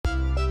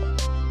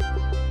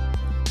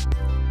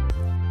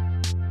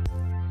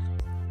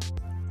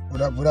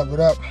What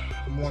up?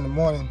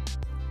 Morning.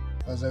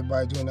 How's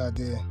everybody doing out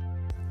there?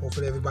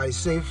 Hopefully everybody's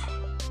safe.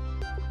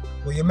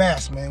 Wear your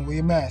mask, man. Wear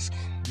your mask.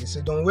 They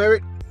said don't wear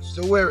it,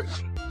 still wear it.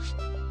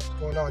 What's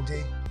going on,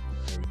 D?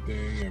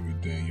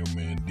 Everything. Your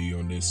man D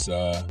on this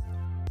side.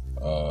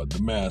 The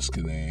mask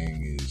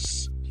thing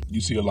is,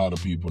 you see a lot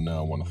of people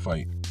now want to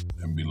fight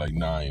and be like,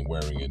 nah, I ain't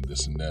wearing it,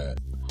 this and that.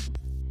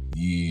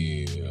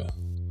 Yeah.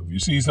 If you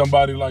see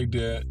somebody like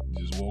that,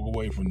 just walk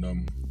away from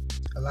them.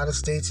 A lot of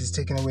states is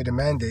taking away the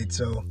mandate,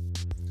 so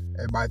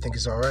everybody think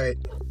it's all right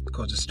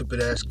because the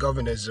stupid ass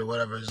governors or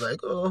whatever is like,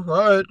 oh,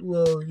 all right,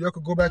 well, y'all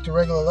could go back to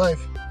regular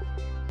life.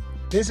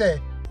 They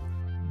say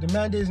the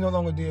mandate is no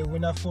longer there. We're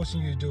not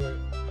forcing you to do it,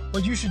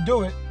 but you should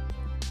do it.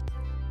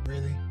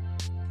 Really?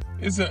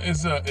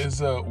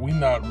 We're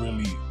not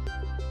really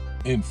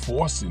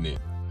enforcing it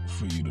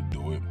for you to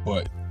do it,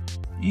 but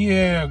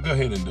yeah, go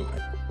ahead and do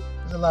it.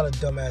 There's a lot of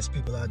dumbass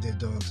people out there,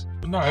 dogs.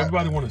 No,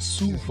 everybody want to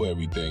sue for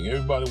everything.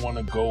 Everybody want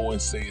to go and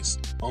say it's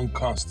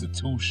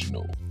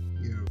unconstitutional.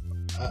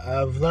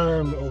 I've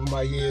learned over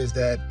my years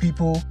that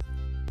people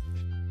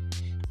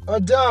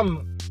are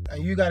dumb,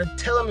 and you gotta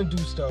tell them to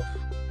do stuff,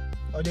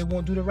 or they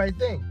won't do the right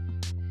thing.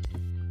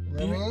 You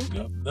know what I mean?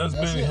 Yep. That's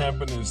been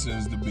happening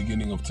since the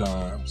beginning of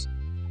times.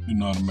 You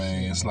know what I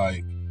mean? It's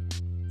like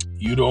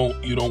you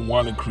don't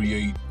want to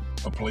create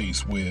a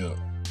place where,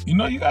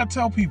 you gotta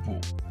tell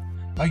people,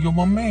 like, yo,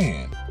 my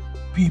man,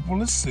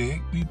 people are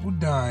sick, people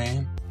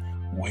dying,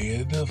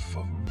 wear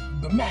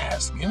the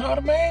mask. You know what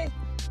I mean?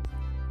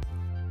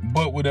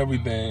 But with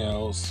everything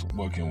else,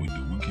 what can we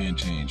do? We can't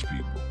change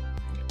people.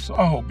 So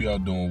I hope y'all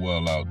doing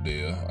well out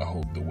there. I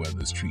hope the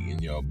weather's treating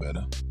y'all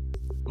better.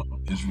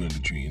 It's really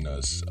treating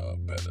us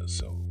better,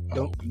 so I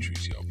hope it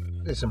treats y'all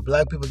better. Listen,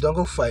 black people, don't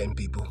go fighting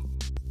people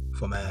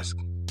for mask.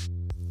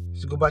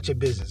 Just go about your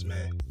business,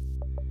 man.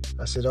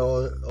 I said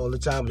all the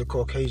time with the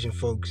Caucasian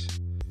folks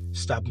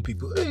stopping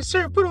people. Hey,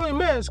 sir, put on your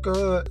mask.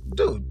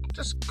 Dude,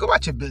 just go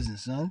about your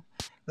business, son.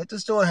 Let the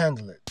store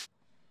handle it.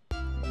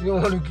 You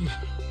don't want to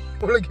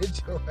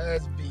get your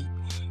ass beat.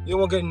 You don't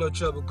want to get in no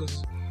trouble,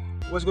 because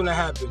what's going to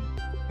happen?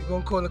 You're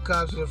going to call the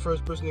cops, and the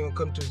first person you're going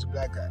to come to is the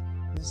black guy.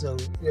 So,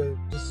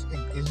 just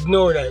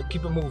ignore that.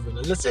 Keep it moving.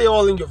 And let's say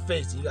all in your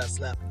face, you got to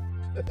slap him.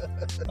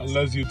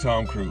 Unless you're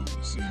Tom Cruise.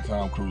 See,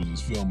 Tom Cruise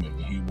is filming,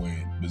 and he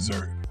went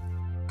berserk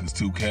because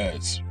two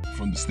cats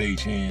from the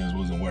stage hands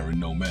wasn't wearing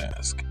no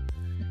mask.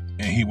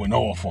 And he went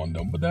off on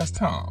them, but that's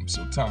Tom,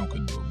 so Tom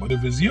could do it. But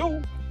if it's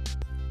you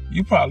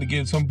probably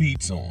get some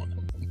beats on.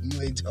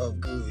 You ain't Tom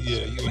Cruise.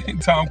 Yeah, you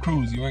ain't Tom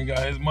Cruise. You ain't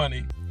got his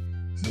money,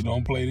 so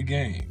don't play the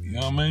game. You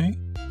know what I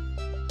mean?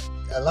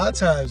 A lot of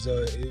times,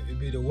 it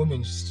be the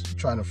women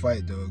trying to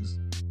fight, dogs.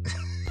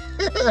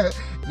 A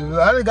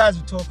lot of guys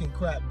are talking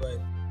crap, but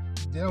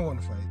they don't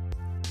want to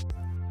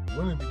fight.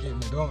 Women be getting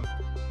it on.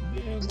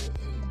 Yeah,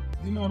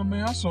 you know what I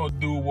mean? I saw a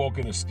dude walk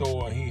in the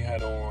store, and he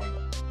had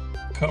on,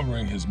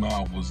 covering his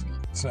mouth was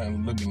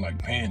looking like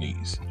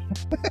panties.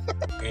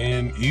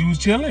 And he was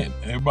chilling.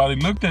 Everybody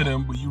looked at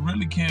him, but you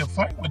really can't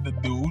fight with the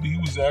dude. He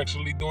was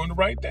actually doing the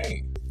right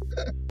thing.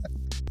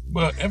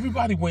 But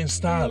everybody went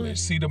stylish.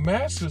 See, the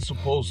mask is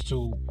supposed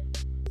to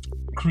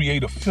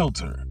create a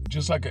filter,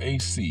 just like an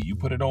AC. You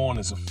put it on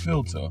as a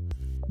filter.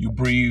 You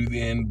breathe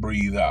in,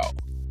 breathe out.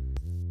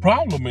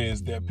 Problem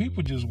is that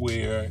people just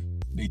wear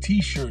their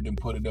t-shirt and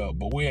put it up,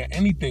 but wear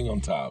anything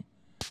on top.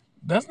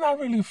 That's not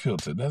really a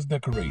filter. That's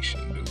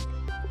decoration, dude.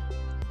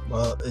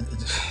 Well,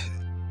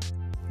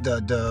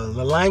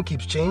 the line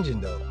keeps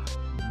changing, though.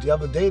 The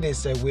other day they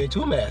said wear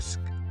two masks.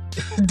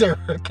 They're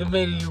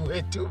recommending you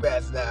wear two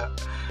masks now.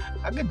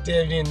 I could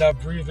damn near not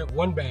breathe with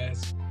one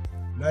mask.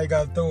 Now you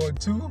gotta throw in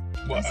two?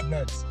 Well, that's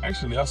nuts.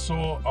 Actually, I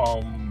saw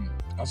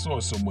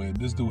it somewhere.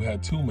 This dude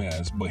had two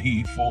masks, but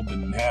he folded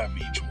in half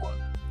each one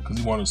because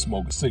he wanted to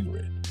smoke a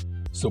cigarette.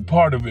 So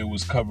part of it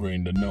was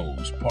covering the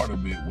nose. Part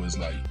of it was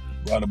like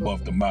right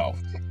above the mouth.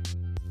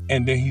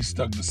 And then he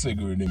stuck the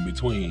cigarette in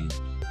between.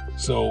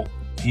 So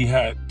he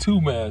had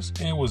two masks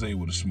and was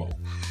able to smoke.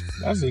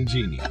 That's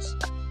ingenious.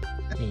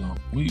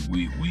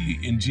 We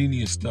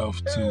ingenious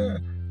stuff too.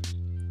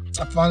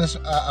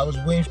 I was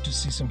waiting to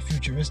see some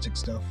futuristic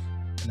stuff,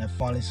 and I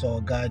finally saw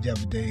a guy the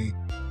other day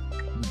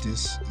with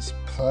this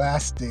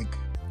plastic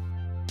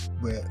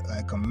with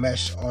like a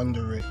mesh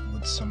under it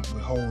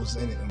with holes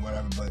in it and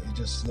whatever, but it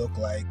just looked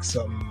like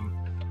something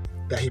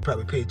that he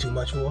probably paid too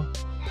much for.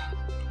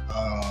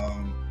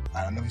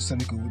 I don't know if it's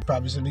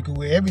something he could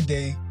wear every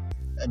day.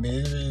 I mean,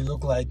 it really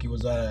looked like it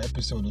was on an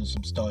episode of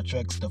some Star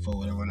Trek stuff or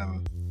whatever.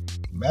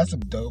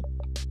 Massive dope.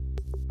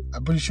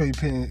 I'm pretty sure he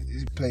paid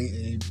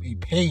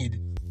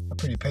a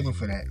pretty penny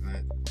for that,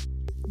 man.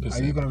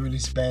 Listen, are you gonna really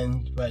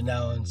spend right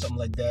now on something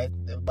like that?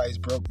 Everybody's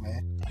broke,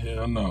 man.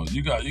 Hell no.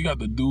 You got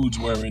the dudes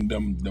wearing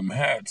them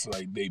hats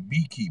like they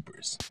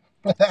beekeepers.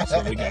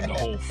 So they got the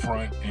whole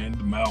front and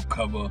the mouth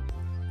cover,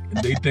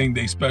 and they think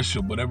they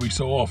special, but every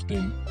so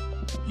often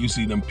you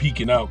see them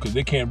peeking out because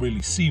they can't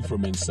really see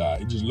from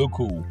inside. It just look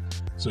cool.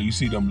 So you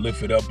see them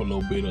lift it up a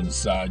little bit on the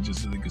side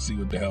just so they can see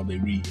what the hell they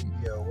reading.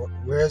 Yo,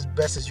 wear as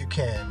best as you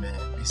can, man.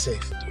 Be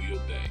safe. Do your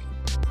thing.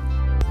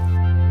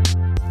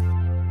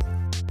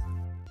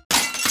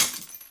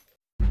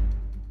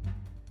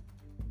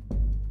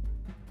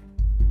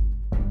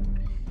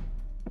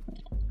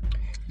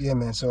 Yeah,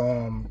 man. So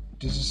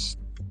this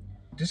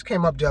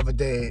came up the other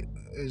day.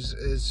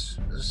 Is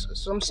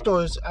some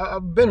stories.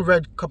 I've been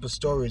read a couple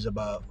stories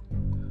about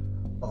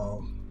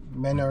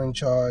men are in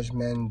charge,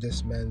 men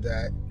this, men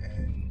that,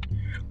 and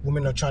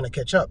women are trying to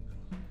catch up.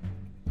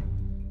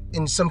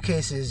 In some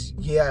cases,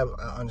 yeah,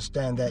 I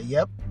understand that.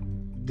 Yep,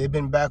 they've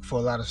been back for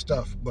a lot of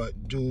stuff,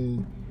 but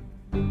do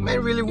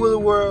men really rule the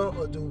world,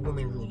 or do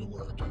women rule the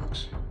world,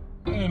 dogs?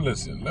 And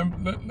listen,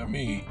 let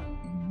me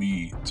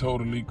be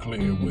totally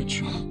clear with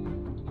you.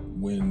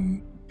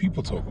 When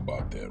people talk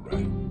about that,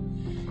 right?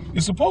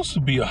 It's supposed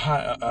to be a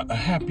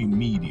happy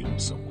medium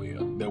somewhere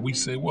that we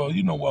say, well,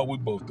 you know what, we're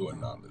both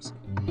doing now. Listen,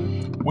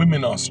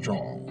 women are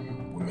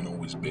strong. Women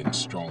always been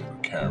stronger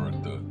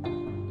character.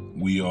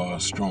 We are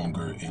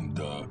stronger in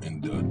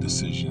the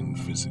decision,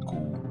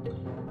 physical.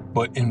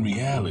 But in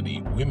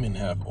reality, women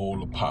have all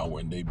the power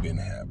and they've been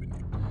having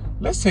it.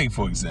 Let's take,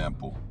 for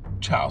example,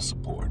 child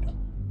support.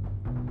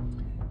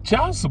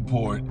 Child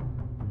support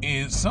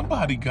is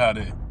somebody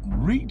gotta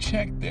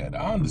recheck that.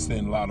 I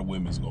understand a lot of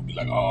women's gonna be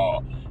like,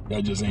 oh,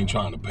 that just ain't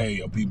trying to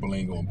pay, or people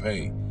ain't gonna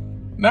pay.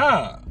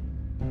 Nah,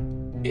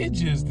 it's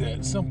just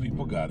that some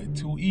people got it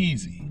too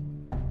easy.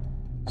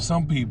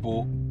 Some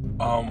people,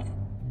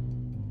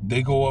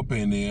 they go up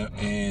in there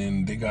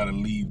and they gotta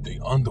leave their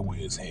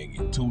underwears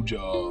hanging, 2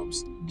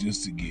 jobs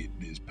just to get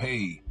this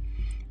pay.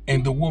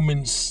 And the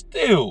woman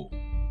still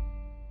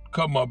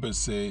come up and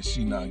say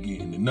she not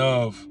getting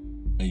enough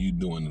and you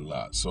doing a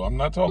lot. So I'm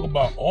not talking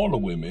about all the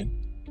women,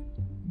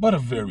 but a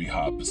very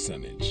high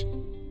percentage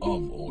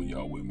of all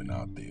y'all women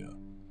out there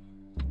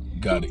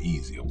got it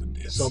easier with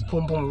this. So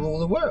pum pum rule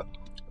the world.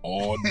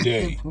 All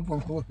day. Pum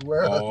pum rule the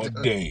world. All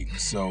day.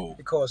 So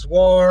it caused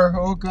war,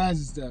 all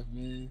kinds of stuff,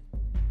 man.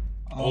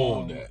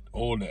 All that.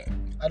 I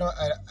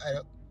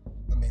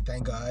mean,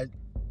 thank God,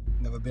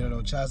 never been on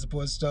no child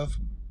support stuff.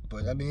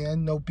 But I mean, I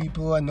know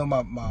people. I know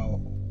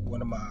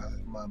one of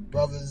my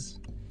brothers,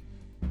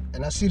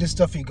 and I see the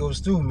stuff he goes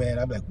through, man.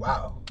 I'm like,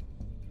 wow,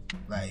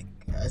 like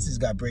that's this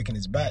guy breaking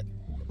his back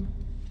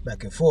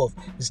and forth.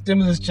 The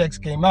stimulus checks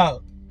came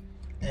out,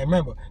 and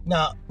remember,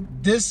 now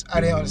this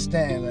I didn't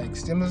understand. Like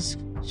stimulus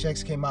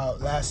checks came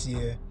out last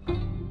year.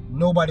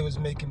 Nobody was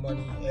making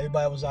money.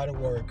 Everybody was out of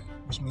work,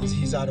 which means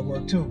he's out of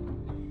work too.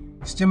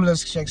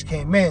 Stimulus checks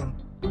came in,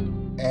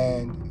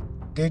 and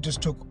they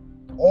just took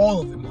all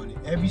of the money,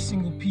 every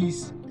single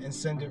piece, and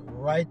sent it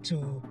right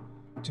to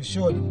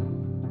Shorty.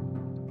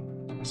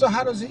 So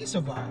how does he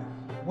survive?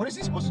 What is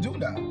he supposed to do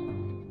now?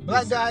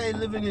 Black guy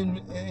living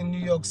in New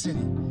York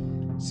City.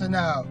 So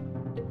now,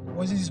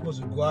 what is he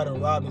supposed to go out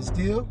and rob and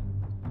steal?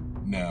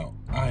 Now,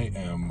 I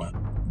am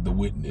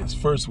the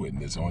first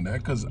witness on that,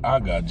 because I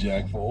got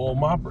jacked for all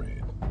my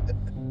bread.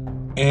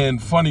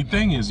 And funny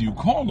thing is, you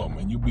call them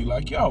and you be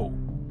like, yo,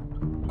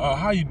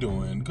 how you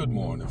doing? Good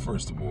morning,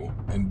 first of all.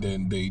 And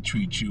then they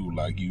treat you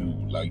like you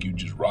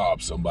just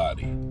robbed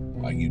somebody,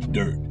 like you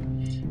dirt.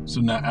 So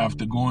now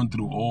after going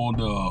through all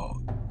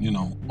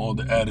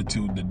the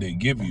attitude that they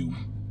give you,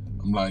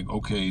 I'm like,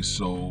 okay,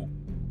 so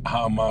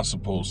how am I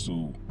supposed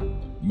to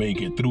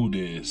make it through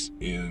this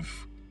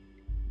if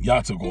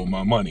y'all took all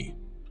my money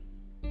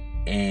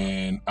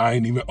and I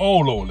ain't even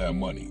owed all that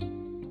money?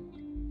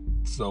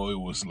 So it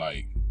was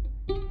like,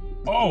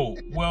 oh,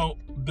 well,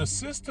 the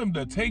system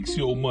that takes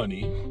your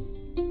money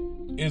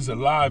is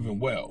alive and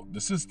well.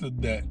 The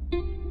system that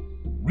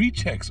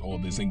rechecks all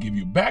this and give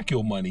you back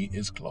your money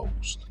is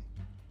closed.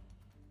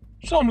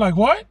 So I'm like,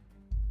 what?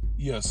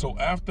 Yeah, so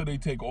after they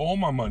take all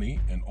my money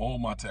and all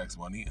my tax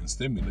money and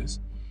stimulus,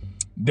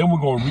 then we're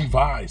going to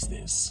revise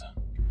this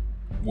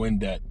when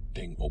that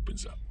thing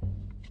opens up.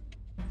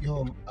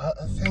 Yo, I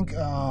think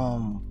I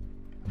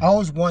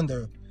always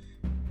wonder,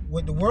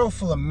 with the world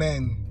full of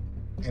men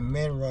and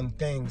men run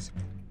things,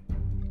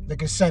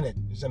 like a Senate,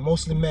 it's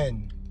mostly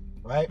men,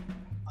 right?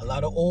 A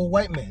lot of old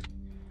white men.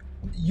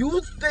 You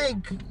would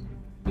think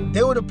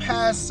they would have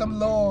passed some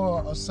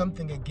law or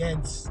something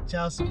against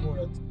child support,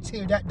 or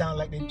tear that down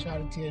like they try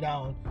to tear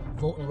down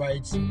voting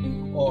rights,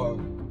 or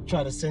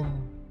try to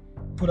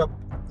put up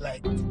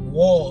like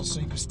walls so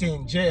you could stay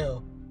in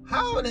jail.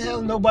 How in the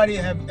hell nobody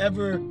have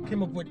ever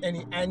came up with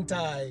any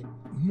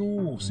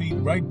No, see,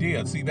 right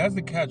there. See, that's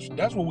the catch.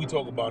 That's what we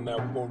talk about now.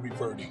 We're going to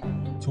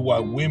reverting to why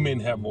women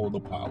have all the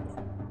power.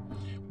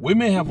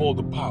 Women have all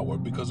the power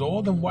because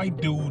all them white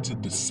dudes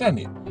in the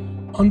Senate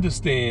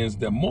understands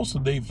that most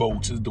of their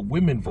votes is the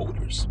women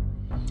voters.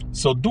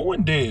 So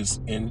doing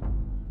this and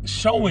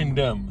showing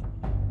them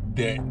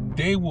that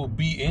they will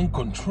be in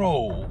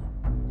control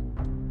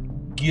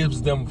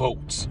gives them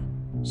votes.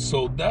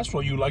 So that's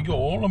why you like, yo,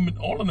 all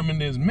of them in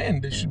there is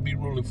men. They should be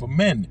ruling for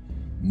men.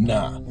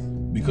 Nah,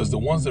 because the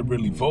ones that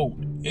really vote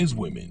is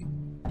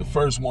women. The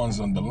first ones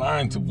on the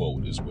line to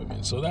vote is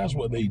women. So that's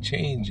what they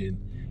changing,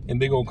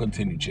 and they're going to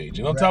continue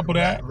changing. On top of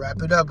that,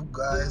 wrap it up,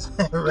 guys.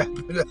 Wrap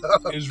it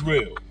up. It's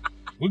real.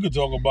 We could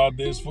talk about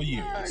this for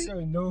years. I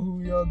don't know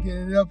who y'all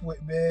getting up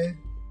with, man.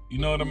 You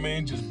know what I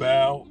mean? Just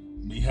bow,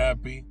 be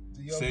happy,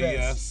 say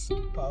best.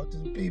 yes. Power to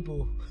the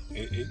people.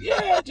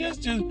 Yeah,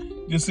 just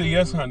say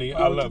yes, honey.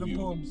 Power I love to the you.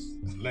 pumps.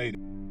 Later.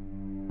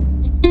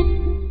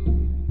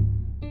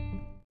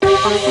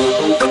 Yeah,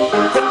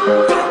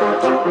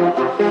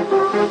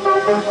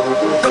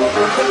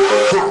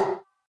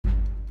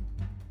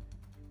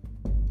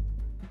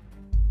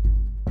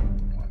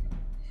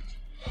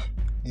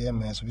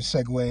 man. So we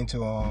segue into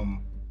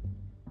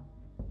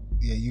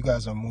yeah, you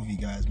guys are movie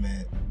guys,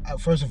 man.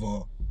 First of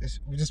all,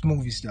 this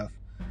movie stuff,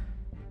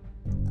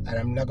 and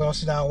I'm not gonna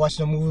sit down and watch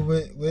the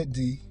movie with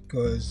D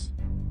because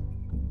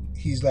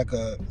he's like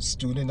a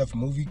student of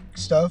movie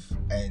stuff,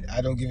 and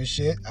I don't give a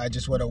shit. I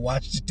just want to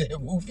watch the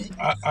damn movie.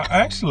 I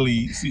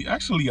actually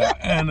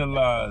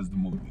analyze the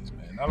movies,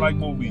 man. I like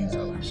movies, I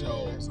like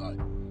shows.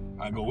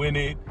 I go in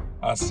it,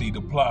 I see the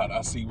plot,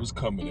 I see what's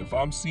coming. If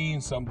I'm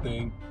seeing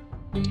something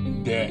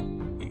that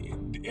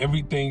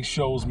everything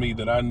shows me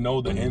that I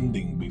know the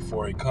ending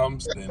before it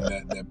comes, then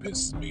that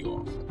pisses me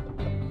off.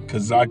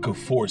 Because I could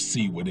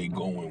foresee where they're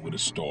going with a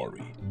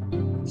story.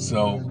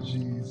 So,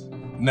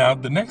 now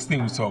the next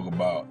thing we talk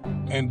about,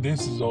 and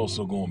this is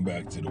also going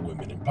back to the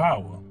women in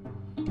power,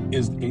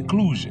 is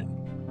inclusion.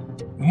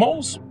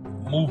 Most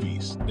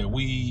movies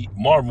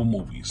Marvel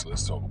movies,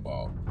 let's talk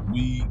about,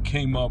 we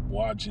came up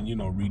watching,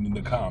 reading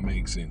the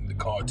comics and the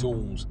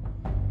cartoons.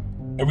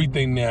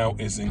 Everything now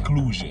is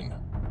inclusion.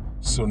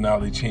 So now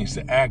they changed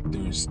the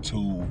actors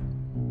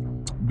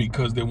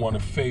because they want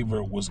to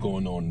favor what's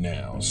going on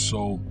now.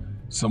 So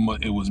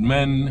it was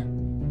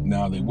men,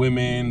 now they're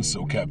women.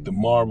 So Captain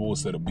Marvel,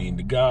 instead of being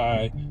the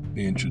guy,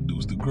 they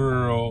introduced the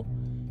girl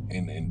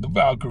and the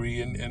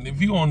Valkyrie. And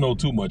if you don't know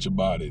too much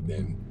about it,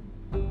 then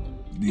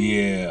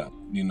yeah,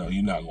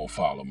 you're not gonna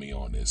follow me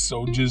on this.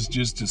 So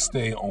just to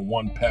stay on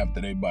one path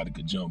that everybody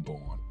could jump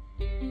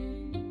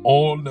on.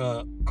 All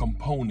the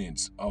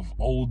components of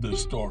older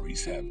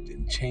stories have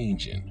been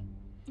changing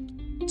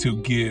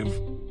to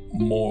give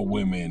more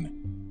women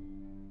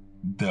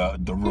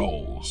the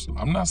roles.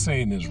 I'm not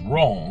saying it's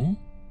wrong.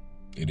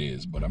 It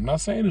is, but I'm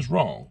not saying it's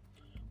wrong.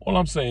 All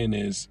I'm saying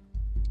is,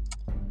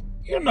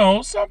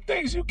 some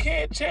things you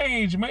can't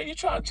change, man. You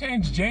try to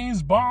change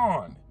James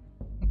Bond,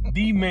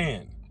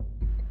 D-Man.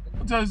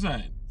 I'll tell you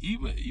something.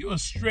 Even you a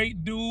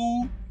straight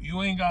dude, you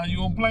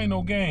don't play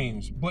no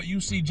games, but you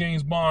see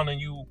James Bond and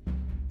you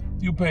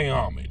pay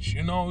homage.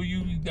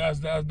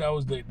 That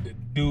was the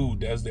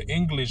dude, that's the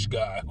English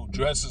guy who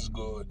dresses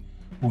good,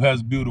 who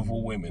has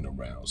beautiful women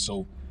around.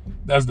 So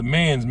that's the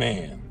man's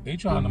man. They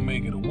trying to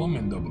make it a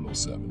woman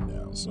 007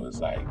 now. So it's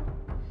like,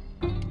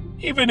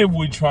 even if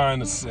we're trying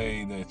to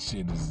say that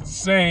shit is the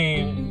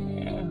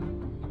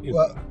same,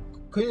 well,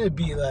 could it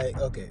be like,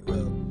 okay,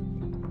 well,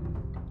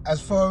 as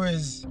far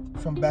as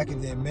from back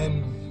in the day,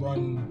 men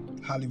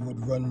run Hollywood,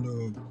 run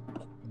the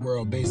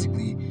world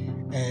basically,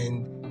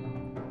 and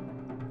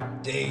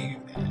they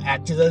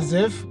acted as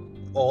if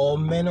all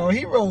men are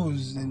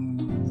heroes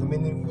and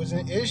women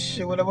wasn't ish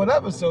or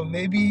whatever. So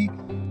maybe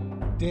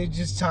they're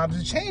just times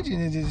are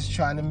changing and they're just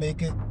trying to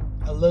make it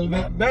a little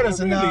bit better.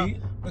 So now,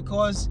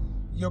 because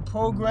your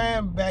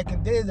program back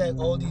in the day, like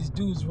all these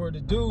dudes were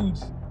the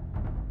dudes,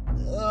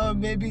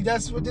 maybe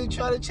that's what they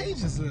try to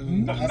change this.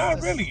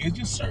 Not really. It's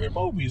just certain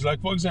movies.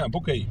 Like, for example,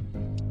 okay,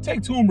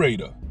 take Tomb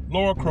Raider,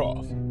 Lara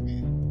Croft.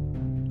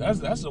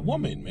 That's a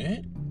woman,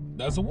 man.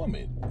 That's a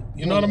woman.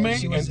 You know what I mean?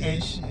 She was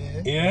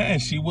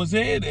and she was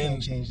it. And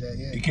can't change that.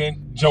 Yeah. You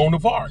can't. Joan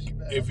of Arc.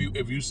 If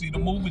you see the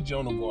movie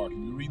Joan of Arc, if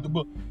you read the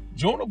book,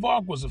 Joan of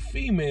Arc was a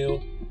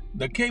female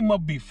that came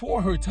up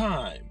before her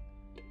time,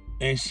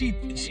 and she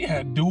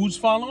had dudes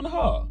following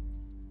her.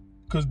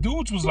 Cause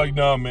dudes was like,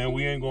 nah, man,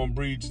 we ain't gonna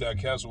breach that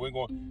castle. We're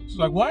going. She's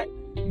like, what?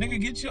 Nigga,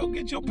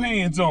 get your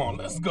pants on.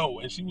 Let's go.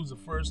 And she was the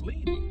first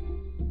lady.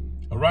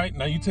 All right.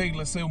 Now you take,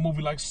 let's say, a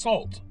movie like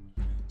Salt.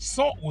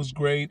 Salt was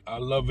great. I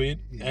love it.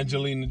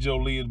 Angelina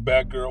Jolie is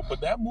Batgirl, but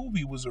that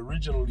movie was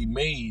originally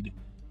made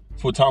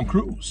for Tom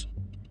Cruise.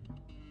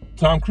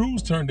 Tom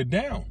Cruise turned it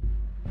down,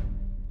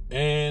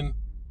 and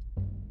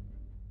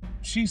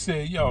she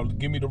said, "Yo,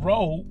 give me the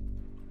role."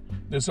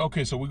 That's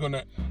okay. So we're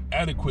gonna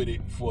adequate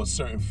it for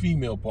certain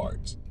female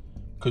parts,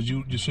 cause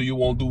you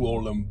won't do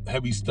all them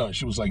heavy stunts.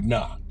 She was like,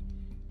 "Nah,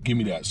 give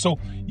me that." So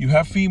you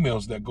have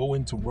females that go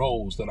into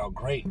roles that are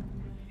great,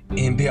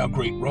 and they are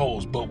great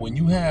roles. But when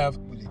you have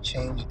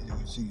change,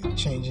 so you're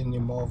changing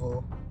your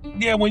Marvel.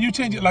 Yeah, when you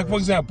change it, like for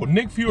example,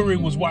 Nick Fury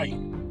was white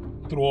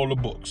through all the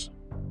books,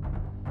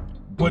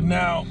 but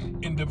now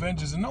in the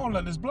Avengers and all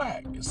that is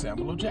black. It's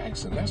Samuel L.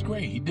 Jackson. That's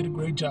great. He did a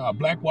great job.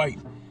 Black, white.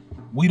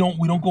 We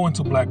don't go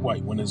into black,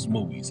 white when it's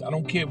movies. I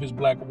don't care if it's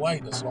black or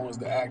white as long as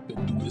the actor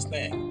do his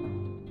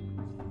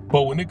thing.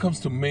 But when it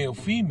comes to male,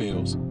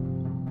 females,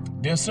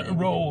 there are certain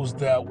roles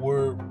that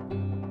were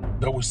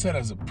set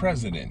as a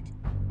precedent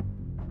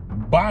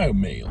by a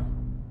male.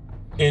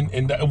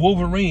 And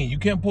Wolverine, you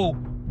can't pull.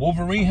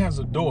 Wolverine has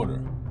a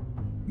daughter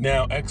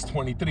now,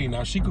 X-23.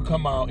 Now she could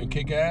come out and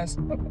kick ass.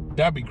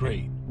 That'd be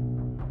great.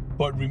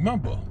 But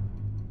remember,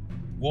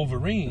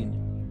 Wolverine,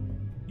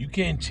 you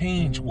can't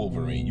change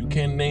Wolverine. You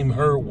can't name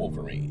her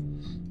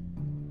Wolverine.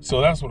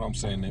 So that's what I'm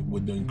saying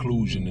with the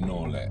inclusion and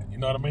all that. You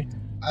know what I mean?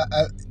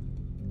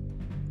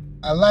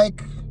 I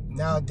like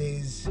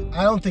nowadays.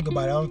 I don't think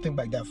about it. I don't think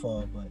back that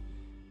far. But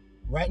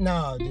right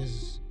now,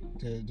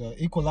 the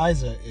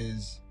Equalizer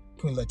is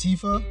Queen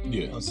Latifah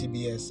Yeah. on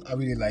CBS. I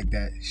really like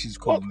that. She's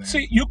cool, Well, man.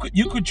 see, you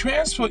could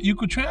transfer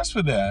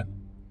that.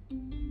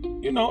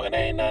 You know, it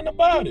ain't nothing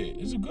about it.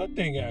 It's a good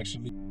thing,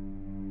 actually.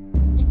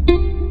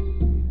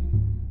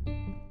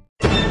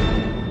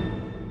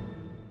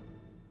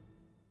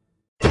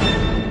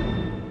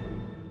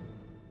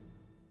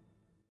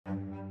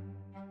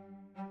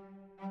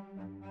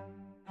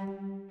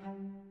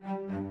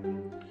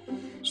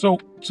 So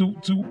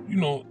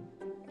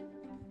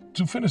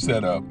to finish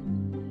that up,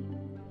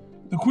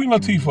 the Queen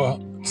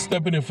Latifah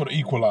stepping in for the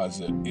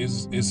Equalizer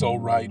is all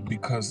right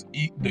because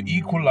the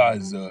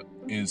Equalizer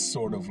is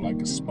sort of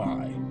like a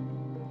spy,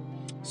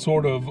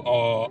 sort of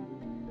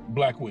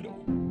Black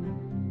Widow,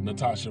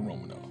 Natasha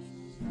Romanoff.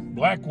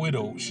 Black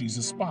Widow, she's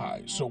a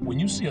spy. So when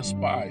you see a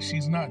spy,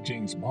 she's not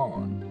James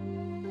Bond,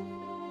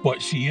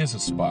 but she is a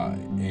spy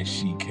and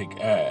she kick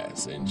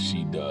ass and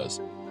she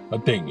does a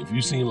thing. If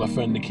you seen La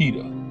Femme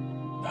Nikita,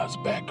 that's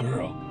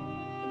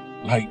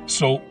Batgirl. Like,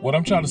 so what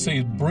I'm trying to say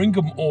is bring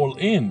them all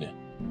in,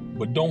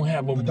 but don't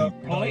have them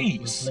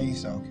replace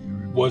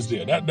what's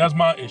there. That's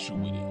my issue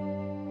with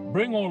it.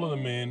 Bring all of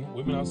them in.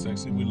 Women are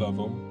sexy. We love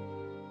them.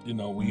 You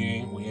know, we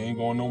ain't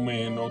going no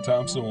man no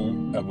time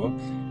soon, ever.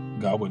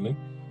 God willing.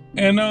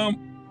 And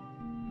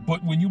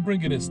but when you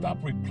bring it in, stop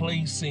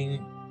replacing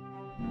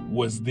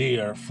what's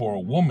there for a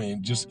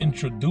woman. Just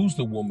introduce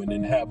the woman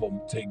and have them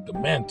take the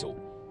mantle.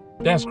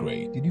 That's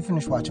great. Did you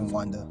finish watching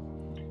Wanda?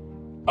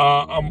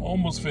 I'm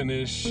almost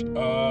finished.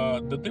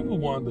 The thing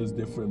with Wanda is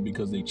different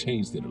because they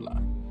changed it a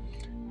lot.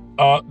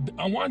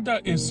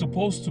 Wanda is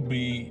supposed to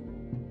be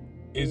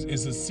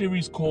is a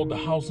series called The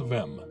House of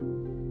M.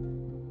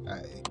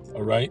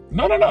 All right.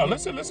 No.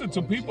 Listen.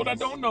 To people that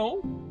don't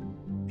know,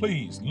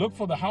 please look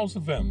for The House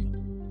of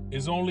M.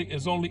 It's only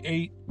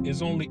eight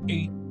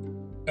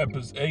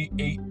episodes,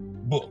 eight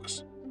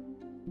books.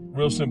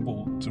 Real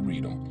simple to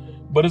read them.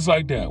 But it's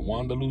like that.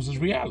 Wanda loses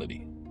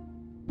reality.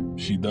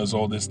 She does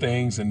all these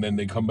things and then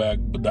they come back.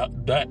 But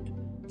that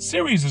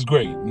series is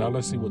great. Now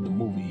let's see what the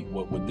movie,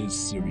 what this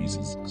series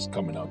is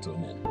coming out to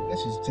an end.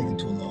 That's just taking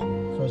too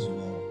long. First of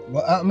all,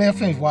 well, I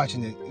finished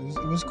watching it.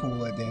 It was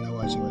cool at the end. I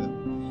watched it.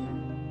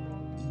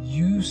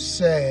 You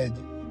said,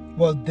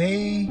 well,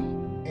 they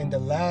in the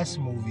last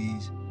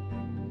movies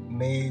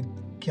made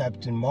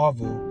Captain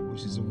Marvel,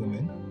 which is a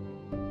woman,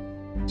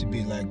 to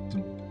be like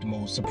the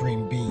most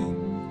supreme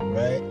being,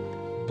 right?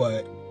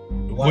 But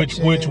which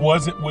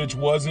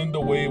wasn't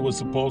the way it was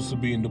supposed to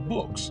be in the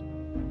books.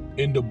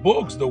 In the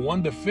books, the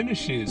one that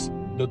finishes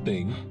the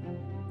thing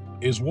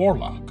is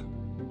Warlock.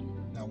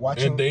 Now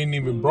and they ain't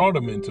even brought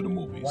him into the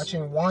movies.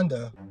 Watching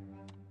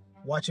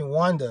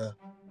Wanda,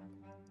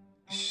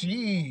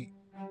 she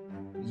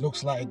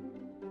looks like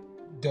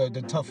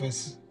the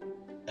toughest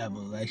ever.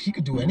 Like she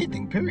could do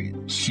anything.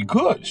 Period. She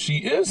could. She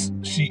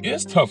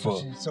is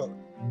tougher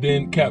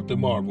than Captain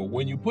Marvel.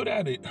 When you put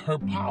at it, her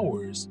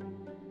powers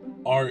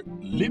are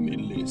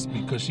limitless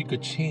because she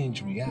could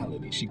change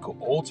reality. She could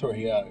alter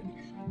reality,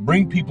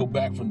 bring people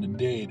back from the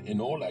dead, and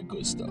all that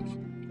good stuff.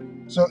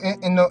 So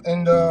in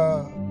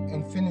the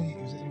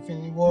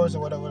Infinity Wars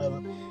or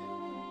whatever,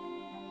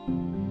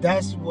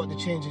 that's what the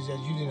changes that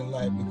you didn't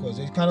like because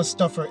they kind of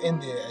stuff her in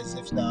there as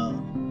if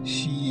now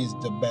she is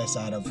the best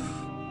out of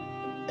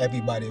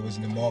everybody that was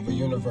in the Marvel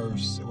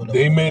universe. Or whatever.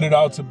 They made it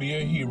out to be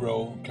a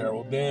hero,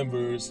 Carol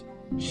Danvers.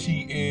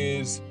 She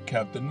is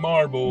Captain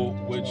Marvel,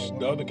 which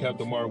the other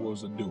Captain Marvel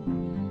is a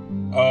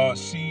dude.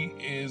 She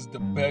is the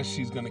best.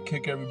 She's gonna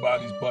kick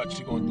everybody's butt.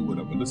 She's gonna do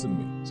whatever. Listen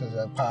to me. So it's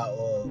like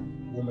power,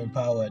 woman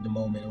power at the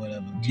moment or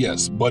whatever.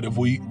 Yes, but if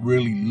we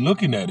really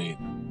looking at it,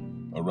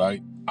 all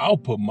right, I'll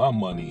put my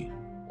money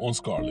on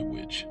Scarlet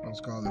Witch. On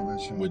Scarlet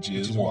Witch, which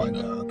is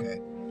Wanda. Okay.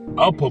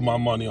 I'll put my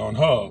money on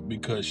her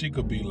because she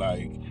could be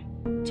like,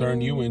 turn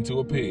you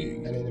into a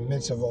pig. And in the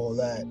midst of all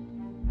that,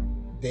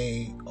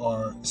 they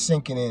are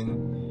sinking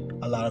in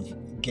a lot of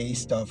gay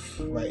stuff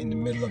right in the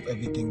middle of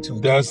everything too.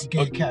 That's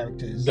gay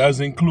characters. That's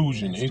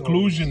inclusion.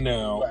 Inclusion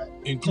now. Right.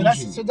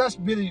 Inclusion. So that's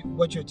really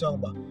what you're talking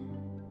about.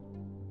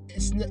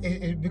 It's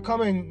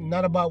becoming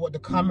not about what the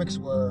comics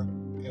were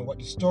and what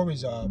the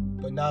stories are,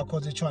 but now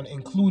because they're trying to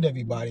include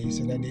everybody,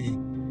 so then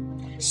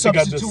they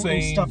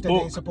substitute stuff that they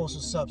ain't supposed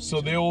to substitute.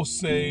 So they'll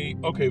say,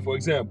 okay, for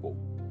example,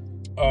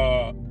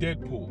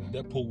 Deadpool.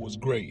 Deadpool was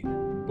great,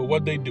 but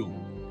what they do?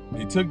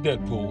 They took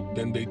Deadpool,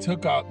 then they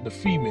took out the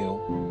female,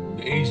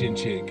 the Asian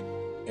chick,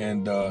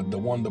 and the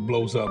one that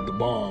blows up the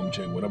bomb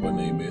chick, whatever her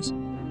name is.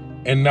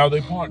 And now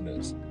they're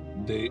partners.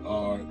 They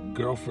are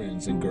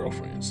girlfriends and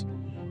girlfriends.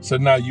 So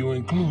now you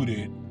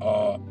included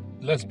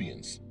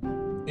lesbians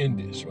in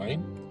this, right?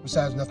 Which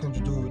has nothing to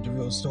do with the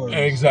real story.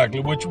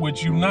 Exactly,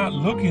 which you're not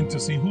looking to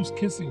see who's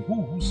kissing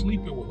who, who's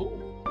sleeping with who.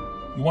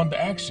 You want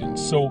the action.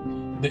 So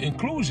the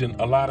inclusion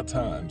a lot of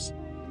times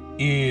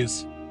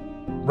is...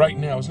 Right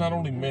now, it's not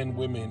only men,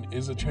 women,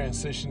 is a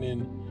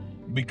transitioning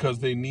because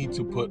they need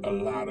to put a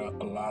lot of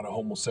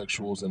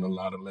homosexuals and a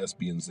lot of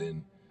lesbians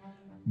in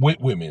with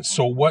women.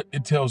 So what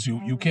it tells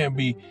you, you can't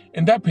be,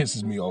 and that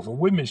pisses me off, and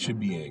women should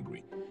be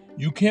angry.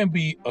 You can't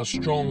be a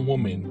strong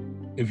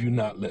woman if you're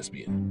not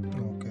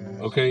lesbian. Okay.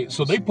 Okay,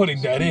 so they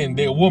putting that in,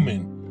 they're a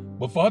woman.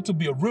 But for her to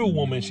be a real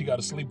woman, she got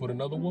to sleep with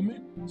another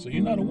woman. So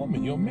you're not a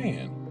woman, you're a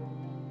man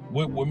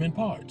with women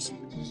parts.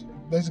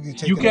 Basically,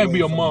 You can't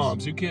be a mom.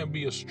 You can't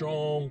be a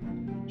strong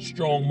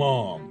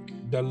mom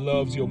that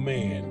loves your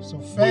man. So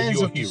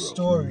fans of the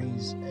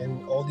stories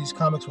and all these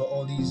comics where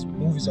all these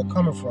movies are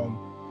coming from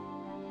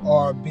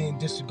are being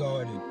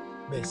disregarded,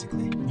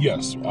 basically.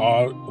 Yes,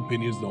 our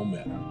opinions don't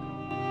matter.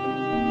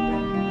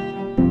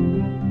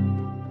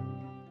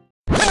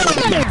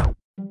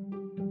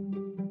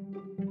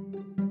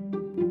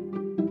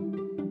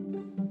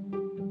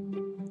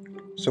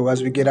 So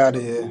as we get out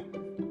of here,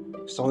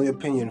 it's only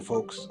opinion,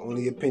 folks.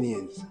 Only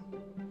opinions.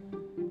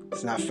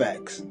 It's not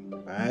facts.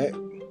 Alright?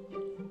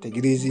 Take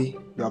it easy.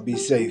 Y'all be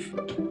safe.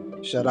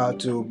 Shout out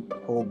to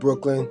whole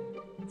Brooklyn,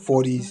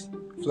 40s,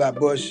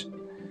 Flatbush.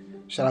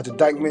 Shout out to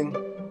Dykeman.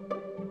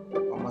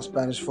 All my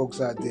Spanish folks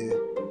out there.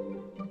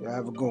 Y'all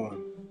have a good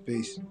one.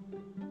 Peace.